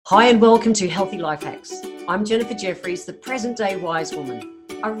Hi and welcome to Healthy Life Hacks. I'm Jennifer Jeffries, the present day wise woman,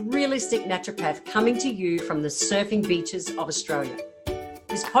 a realistic naturopath coming to you from the surfing beaches of Australia.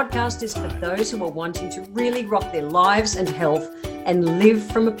 This podcast is for those who are wanting to really rock their lives and health and live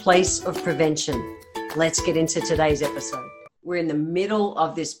from a place of prevention. Let's get into today's episode. We're in the middle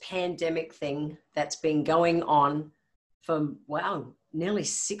of this pandemic thing that's been going on for, nearly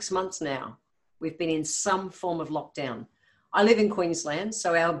 6 months now. We've been in some form of lockdown. I live in Queensland,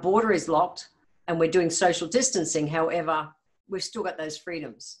 so our border is locked and we're doing social distancing. However, we've still got those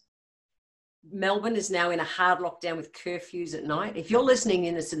freedoms. Melbourne is now in a hard lockdown with curfews at night. If you're listening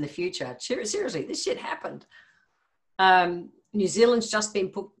in this in the future, seriously, this shit happened. New Zealand's just been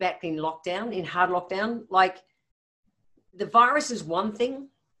put back in lockdown, in hard lockdown. Like, the virus is one thing,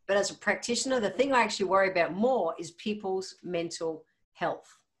 but as a practitioner, the thing I actually worry about more is people's mental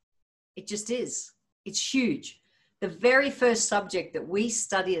health. It just is. It's huge. The very first subject that we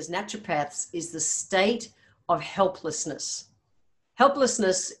study as naturopaths is the state of helplessness.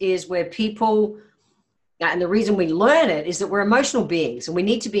 Helplessness is where people, and the reason we learn it is that we're emotional beings and we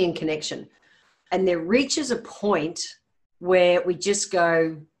need to be in connection. And there reaches a point where we just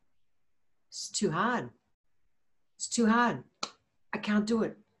go, it's too hard. It's too hard. I can't do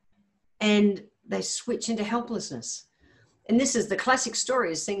it. And they switch into helplessness. And this is the classic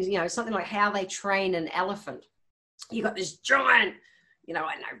story is things, something like how they train an elephant. You got this giant,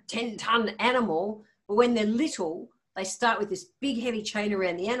 10-ton animal, but when they're little, they start with this big heavy chain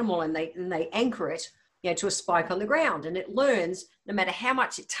around the animal and they anchor it, to a spike on the ground, and it learns no matter how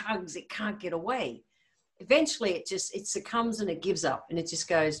much it tugs, it can't get away. Eventually, it succumbs and it gives up, and it just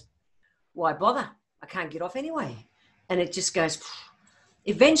goes, why bother? I can't get off anyway, and it just goes.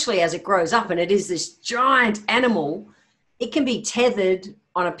 Eventually, as it grows up, and it is this giant animal, it can be tethered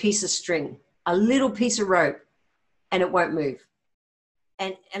on a piece of string, a little piece of rope, and it won't move.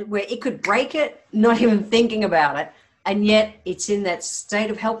 And where it could break it, not even thinking about it, and yet it's in that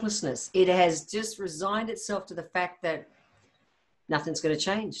state of helplessness. It has just resigned itself to the fact that nothing's going to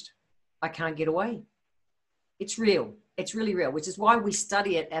change. I can't get away. It's real. It's really real, which is why we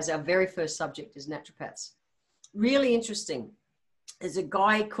study it as our very first subject as naturopaths. Really interesting. There's a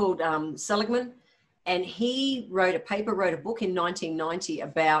guy called Seligman, and he wrote a book in 1990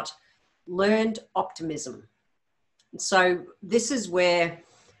 about learned optimism. So this is where,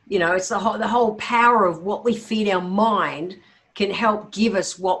 it's the whole power of what we feed our mind can help give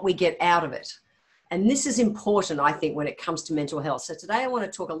us what we get out of it. And this is important, I think, when it comes to mental health. So today I want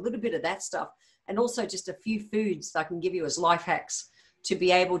to talk a little bit of that stuff and also just a few foods that I can give you as life hacks to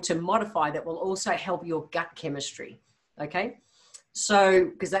be able to modify that will also help your gut chemistry. Okay. So,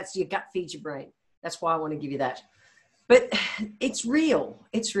 because that's your gut feeds your brain. That's why I want to give you that. But it's real.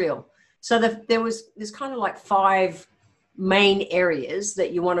 It's real. So there's kind of like 5 main areas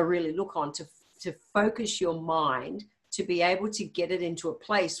that you want to really look on to focus your mind to be able to get it into a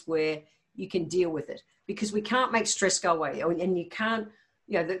place where you can deal with it, because we can't make stress go away, and you can't,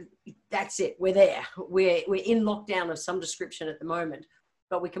 that's it. We're there. We're in lockdown of some description at the moment,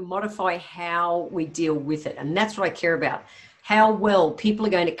 but we can modify how we deal with it. And that's what I care about, how well people are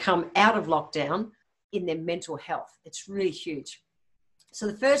going to come out of lockdown in their mental health. It's really huge. So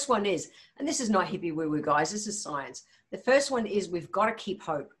the first one is, and this is not hippie woo-woo, guys, this is science. The first one is we've got to keep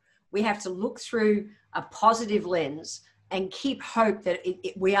hope. We have to look through a positive lens and keep hope that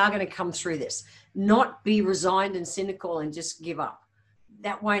we are going to come through this, not be resigned and cynical and just give up.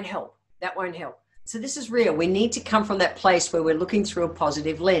 That won't help. That won't help. So this is real. We need to come from that place where we're looking through a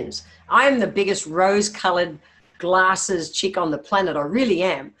positive lens. I am the biggest rose-colored glasses chick on the planet. I really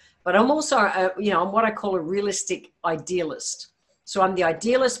am. But I'm also, I'm what I call a realistic idealist. So I'm the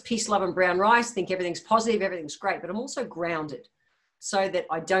idealist, peace, love, and brown rice, think everything's positive, everything's great, but I'm also grounded so that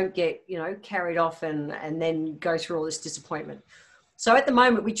I don't get, carried off and then go through all this disappointment. So at the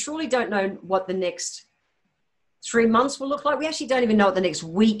moment, we truly don't know what the next 3 months will look like. We actually don't even know what the next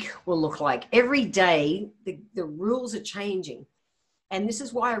week will look like. Every day, the rules are changing. And this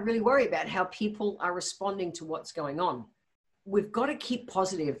is why I really worry about how people are responding to what's going on. We've got to keep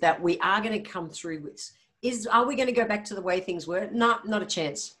positive that we are going to come through this. Are we going to go back to the way things were? No, not a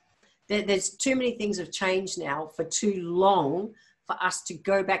chance. There's too many things have changed now for too long for us to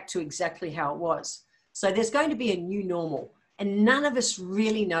go back to exactly how it was. So there's going to be a new normal, and none of us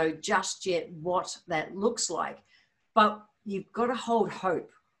really know just yet what that looks like. But you've got to hold hope.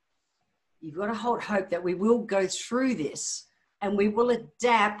 You've got to hold hope that we will go through this and we will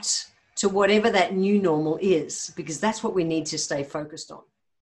adapt to whatever that new normal is, because that's what we need to stay focused on.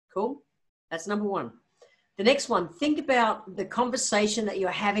 Cool? That's number 1. The next one, think about the conversation that you're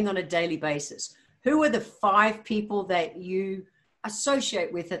having on a daily basis. Who are the 5 people that you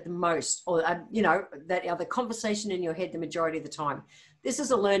associate with at the most, or, that other conversation in your head the majority of the time. This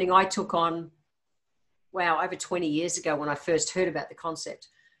is a learning I took on, over 20 years ago when I first heard about the concept.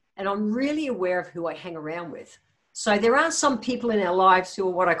 And I'm really aware of who I hang around with. So there are some people in our lives who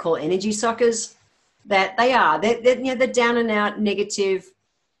are what I call energy suckers, that they're down and out, negative,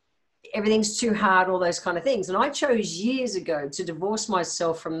 everything's too hard, all those kind of things. And I chose years ago to divorce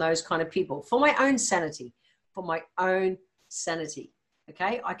myself from those kind of people for my own sanity,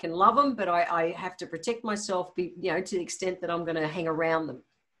 Okay. I can love them, but I have to protect myself, to the extent that I'm going to hang around them.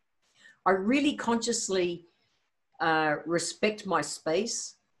 I really consciously respect my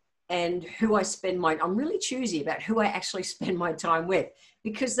space and who I spend I'm really choosy about who I actually spend my time with,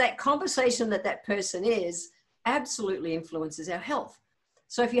 because that conversation that person is absolutely influences our health.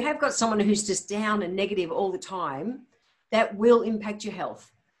 So if you have got someone who's just down and negative all the time, that will impact your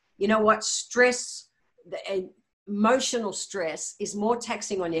health. You know what? Stress, emotional stress is more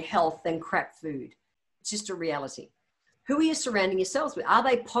taxing on your health than crap food. It's just a reality. Who are you surrounding yourselves with? Are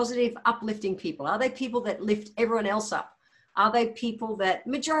they positive, uplifting people? Are they people that lift everyone else up? Are they people that,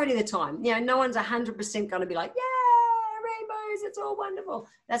 majority of the time, no one's 100% going to be like, yeah, rainbows, it's all wonderful.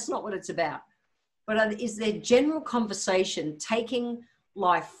 That's not what it's about. But is there general conversation taking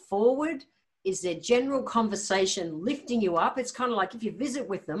life forward? Is there general conversation lifting you up? It's kind of like if you visit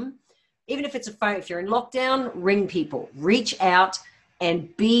with them, even if it's a phone, if you're in lockdown, ring people, reach out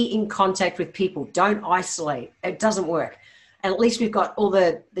and be in contact with people. Don't isolate. It doesn't work. And at least we've got all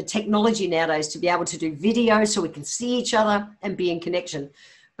the technology nowadays to be able to do video so we can see each other and be in connection.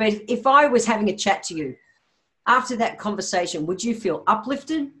 But if I was having a chat to you, after that conversation, would you feel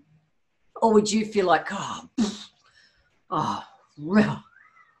uplifted? Or would you feel like, I'm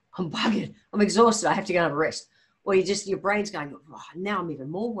bugged, I'm exhausted, I have to go and have a rest? Or your brain's going, now I'm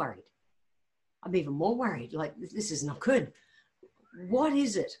even more worried. Like, this is not good. What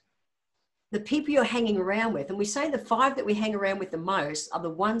is it? The people you're hanging around with, and we say the 5 that we hang around with the most are the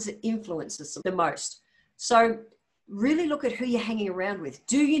ones that influence us the most. So really look at who you're hanging around with.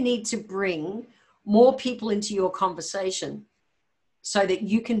 Do you need to bring more people into your conversation so that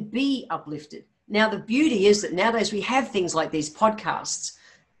you can be uplifted? Now, the beauty is that nowadays we have things like these podcasts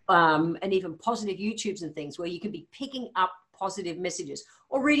and even positive YouTubes and things where you can be picking up positive messages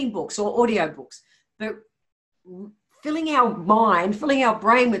or reading books or audio books, but filling our mind, filling our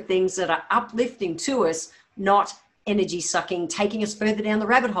brain with things that are uplifting to us, not energy sucking, taking us further down the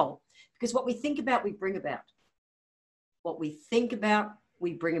rabbit hole. Because what we think about, we bring about. What we think about,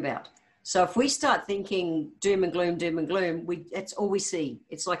 we bring about. So if we start thinking doom and gloom, that's all we see.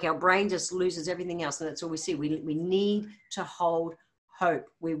 It's like our brain just loses everything else, and that's all we see. We need to hold hope.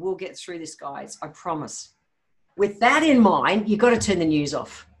 We will get through this, guys. I promise. With that in mind, you've got to turn the news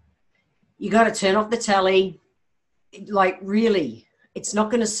off. You got to turn off the telly. Like, really, it's not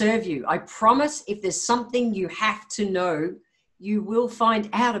going to serve you. I promise, if there's something you have to know, you will find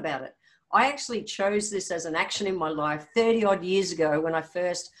out about it. I actually chose this as an action in my life 30 odd years ago when I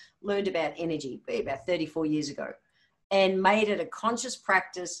first learned about energy, about 34 years ago, and made it a conscious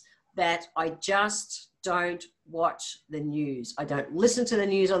practice that I just don't watch the news. I don't listen to the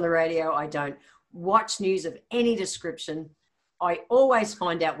news on the radio. I don't watch news of any description. I always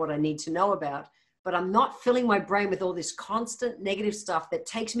find out what I need to know about, but I'm not filling my brain with all this constant negative stuff that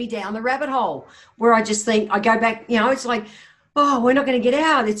takes me down the rabbit hole where I just think, I go back, it's like, we're not going to get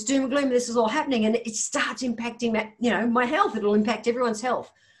out. It's doom and gloom. This is all happening. And it starts impacting, my health. It'll impact everyone's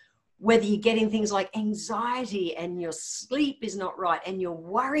health. Whether you're getting things like anxiety and your sleep is not right and you're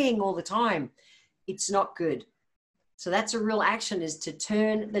worrying all the time, it's not good. So that's a real action, is to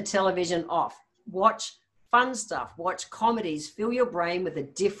turn the television off. Watch fun stuff, watch comedies, fill your brain with a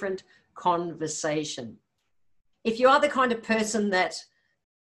different conversation. If you are the kind of person that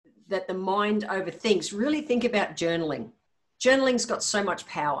the mind overthinks, really think about journaling. Journaling's got so much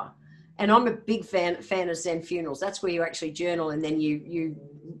power. And I'm a big fan of Zen funerals. That's where you actually journal and then you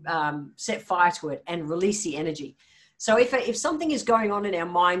set fire to it and release the energy. So if something is going on in our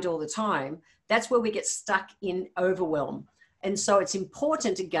mind all the time, that's where we get stuck in overwhelm. And so it's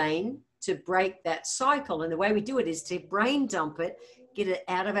important, again, to break that cycle. And the way we do it is to brain dump it, get it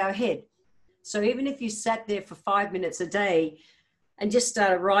out of our head. So even if you sat there for 5 minutes a day and just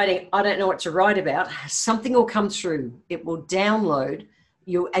started writing, I don't know what to write about, something will come through. It will download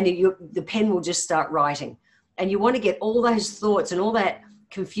you, and the pen will just start writing. And you want to get all those thoughts and all that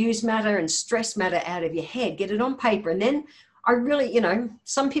confused matter and stress matter out of your head, get it on paper. And then I really,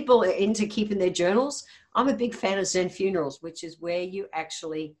 some people are into keeping their journals. I'm a big fan of Zen funerals, which is where you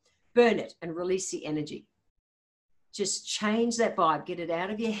actually burn it and release the energy. Just change that vibe, get it out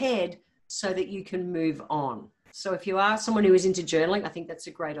of your head so that you can move on. So if you are someone who is into journaling, I think that's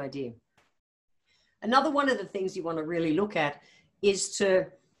a great idea. Another one of the things you want to really look at is to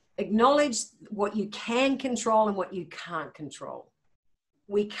acknowledge what you can control and what you can't control.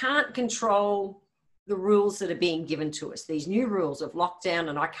 We can't control the rules that are being given to us, these new rules of lockdown,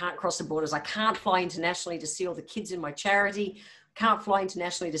 and I can't cross the borders. I can't fly internationally to see all the kids in my charity. Can't fly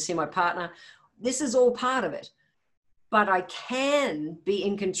internationally to see my partner. This is all part of it. But I can be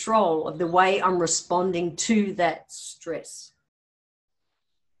in control of the way I'm responding to that stress.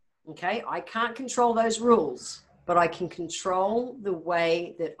 Okay, I can't control those rules, but I can control the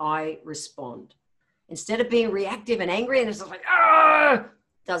way that I respond. Instead of being reactive and angry and it's just like, ah,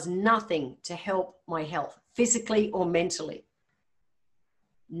 does nothing to help my health, physically or mentally.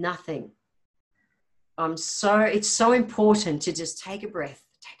 Nothing. It's so important to just take a breath.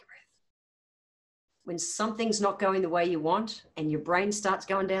 When something's not going the way you want and your brain starts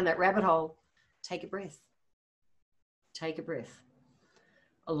going down that rabbit hole, take a breath. Take a breath.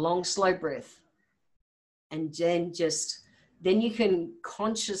 A long, slow breath. And then you can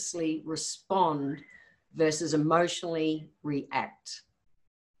consciously respond versus emotionally react.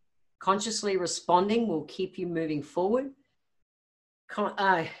 Consciously responding will keep you moving forward.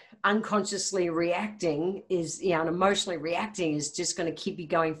 Unconsciously reacting and emotionally reacting is just going to keep you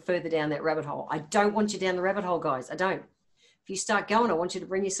going further down that rabbit hole. I don't want you down the rabbit hole, guys. I don't. If you start going, I want you to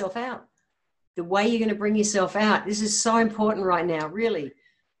bring yourself out. The way you're going to bring yourself out, this is so important right now, really.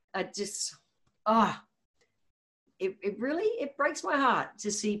 It breaks my heart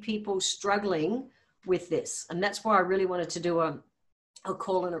to see people struggling with this. And that's why I really wanted to do a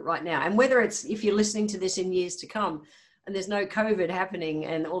call on it right now. And whether it's, if you're listening to this in years to come, and there's no COVID happening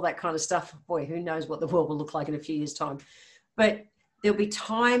and all that kind of stuff, boy, who knows what the world will look like in a few years' time. But there'll be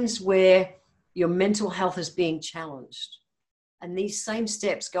times where your mental health is being challenged. And these same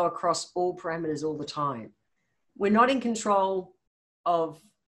steps go across all parameters all the time. We're not in control of,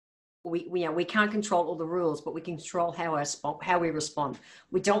 we can't control all the rules, but we can control how we respond.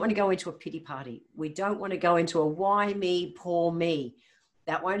 We don't want to go into a pity party. We don't want to go into a why me, poor me.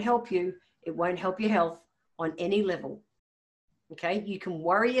 That won't help you. It won't help your health on any level. Okay, you can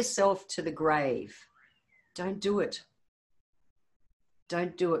worry yourself to the grave. Don't do it.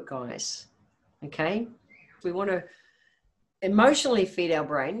 Don't do it, guys. Okay, we want to emotionally feed our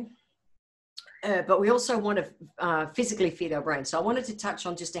brain, but we also want to physically feed our brain. So I wanted to touch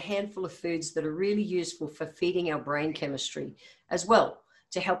on just a handful of foods that are really useful for feeding our brain chemistry as well,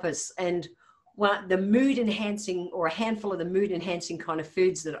 to help us. And the mood enhancing, or a handful of the mood enhancing kind of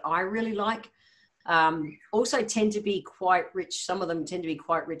foods that I really like, also tend to be quite rich. Some of them tend to be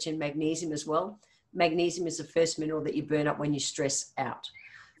quite rich in magnesium as well. Magnesium is the first mineral that you burn up when you stress out.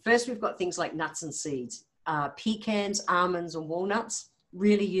 First, we've got things like nuts and seeds, pecans, almonds, and walnuts,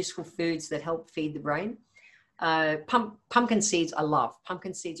 really useful foods that help feed the brain. Pumpkin seeds, I love.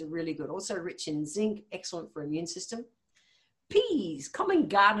 Pumpkin seeds are really good. Also rich in zinc, excellent for immune system. Peas, common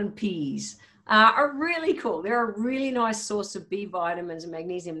garden peas, are really cool. They're a really nice source of B vitamins and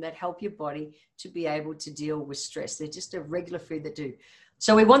magnesium that help your body to be able to deal with stress. They're just a regular food that do.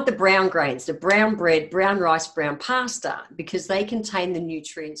 So we want the brown grains, the brown bread, brown rice, brown pasta, because they contain the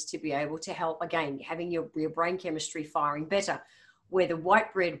nutrients to be able to help, again, having your brain chemistry firing better. Where the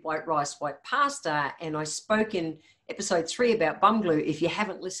white bread, white rice, white pasta, and I spoke in episode 3 about bum glue. If you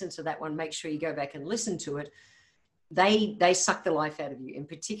haven't listened to that one, make sure you go back and listen to it. They suck the life out of you, and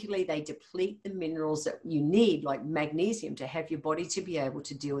particularly they deplete the minerals that you need, like magnesium, to have your body to be able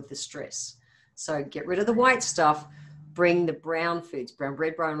to deal with the stress. So get rid of the white stuff, bring the brown foods, brown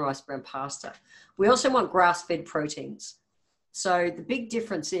bread, brown rice, brown pasta. We also want grass-fed proteins. So the big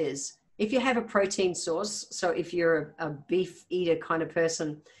difference is, if you have a protein source, so if you're a beef eater kind of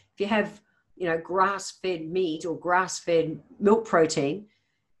person, if you have, grass-fed meat or grass-fed milk protein,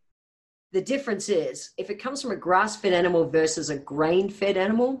 the difference is, if it comes from a grass-fed animal versus a grain-fed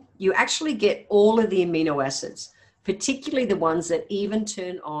animal, you actually get all of the amino acids, particularly the ones that even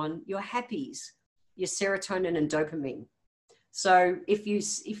turn on your happies, your serotonin and dopamine. So if you're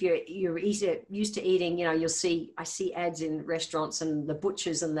used to eating, I see ads in restaurants and the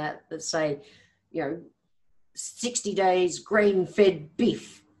butchers and that say, 60 days grain-fed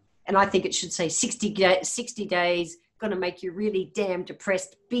beef. And I think it should say 60 days going to make you really damn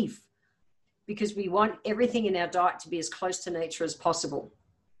depressed beef. Because we want everything in our diet to be as close to nature as possible.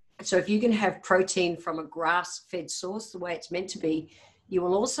 So if you can have protein from a grass-fed source, the way it's meant to be, you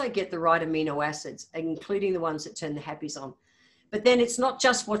will also get the right amino acids, including the ones that turn the happies on. But then it's not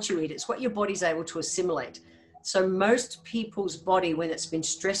just what you eat, it's what your body's able to assimilate. So most people's body, when it's been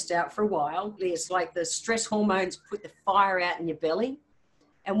stressed out for a while, it's like the stress hormones put the fire out in your belly.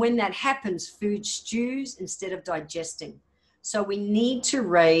 And when that happens, food stews instead of digesting. So we need to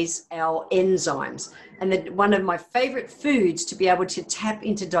raise our enzymes. And one of my favorite foods to be able to tap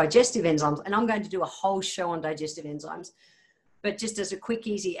into digestive enzymes, and I'm going to do a whole show on digestive enzymes, but just as a quick,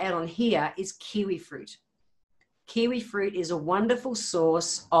 easy add-on here is kiwi fruit. Kiwi fruit is a wonderful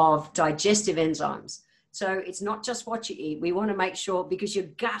source of digestive enzymes. So it's not just what you eat. We want to make sure, because your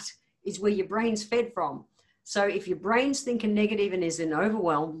gut is where your brain's fed from. So if your brain's thinking negative and is in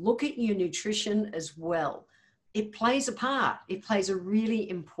overwhelm, look at your nutrition as well. It plays a part. It plays a really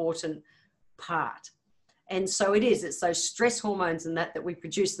important part. And so it's those stress hormones and that we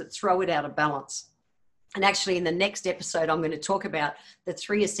produce that throw it out of balance. And actually in the next episode, I'm going to talk about the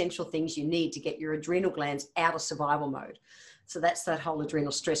 3 essential things you need to get your adrenal glands out of survival mode. So that's that whole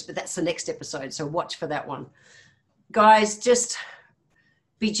adrenal stress, but that's the next episode. So watch for that one. Guys, just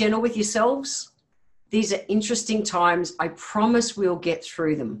be gentle with yourselves. These are interesting times. I promise we'll get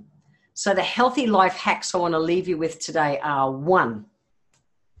through them. So the healthy life hacks I want to leave you with today are: 1,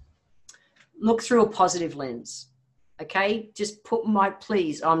 look through a positive lens. Okay, just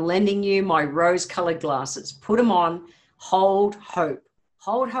please, I'm lending you my rose-colored glasses. Put them on, hold hope.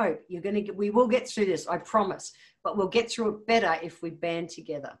 Hold hope. We will get through this, I promise. But we'll get through it better if we band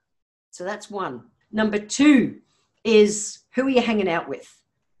together. So that's 1. Number 2 is, who are you hanging out with?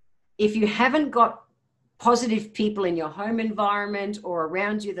 If you haven't got positive people in your home environment or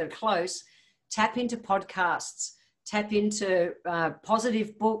around you that are close, tap into podcasts, tap into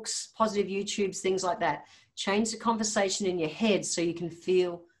positive books, positive YouTubes, things like that. Change the conversation in your head so you can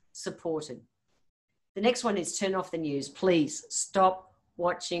feel supported. The next one is turn off the news. Please stop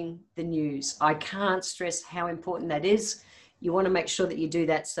watching the news. I can't stress how important that is. You want to make sure that you do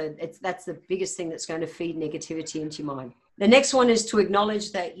that. So that's the biggest thing that's going to feed negativity into your mind. The next one is to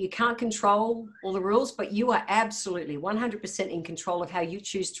acknowledge that you can't control all the rules, but you are absolutely 100% in control of how you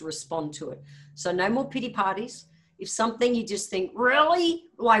choose to respond to it. So no more pity parties. If something you just think, really?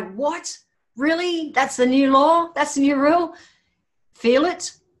 Like what? Really? That's the new law? That's the new rule? Feel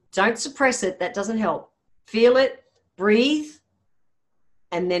it. Don't suppress it. That doesn't help. Feel it, breathe,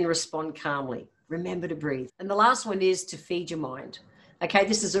 and then respond calmly. Remember to breathe. And the last one is to feed your mind. Okay,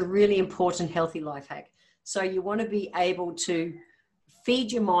 this is a really important healthy life hack. So you want to be able to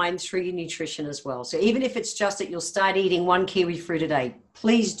feed your mind through your nutrition as well. So even if it's just that you'll start eating 1 kiwi fruit a day,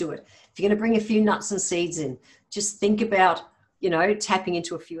 please do it. If you're going to bring a few nuts and seeds in, just think about, tapping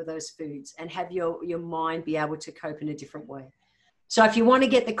into a few of those foods and have your mind be able to cope in a different way. So if you want to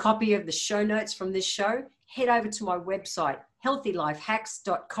get the copy of the show notes from this show, head over to my website,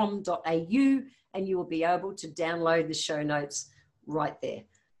 healthylifehacks.com.au, and you will be able to download the show notes right there.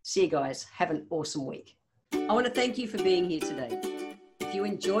 See you guys. Have an awesome week. I want to thank you for being here today. If you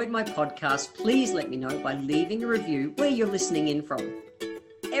enjoyed my podcast, please let me know by leaving a review where you're listening in from.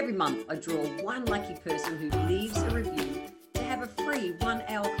 Every month, I draw one lucky person who leaves a review to have a free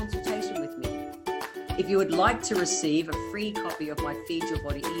 1-hour consultation with me. If you would like to receive a free copy of my Feed Your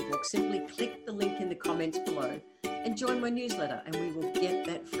Body ebook, simply click the link in the comments below and join my newsletter, and we will get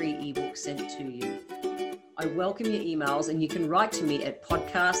that free ebook sent to you. I welcome your emails, and you can write to me at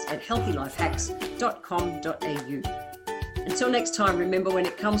podcast@healthylifehacks.com.au. Until next time, remember, when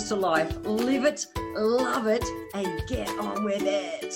it comes to life, live it, love it, and get on with it.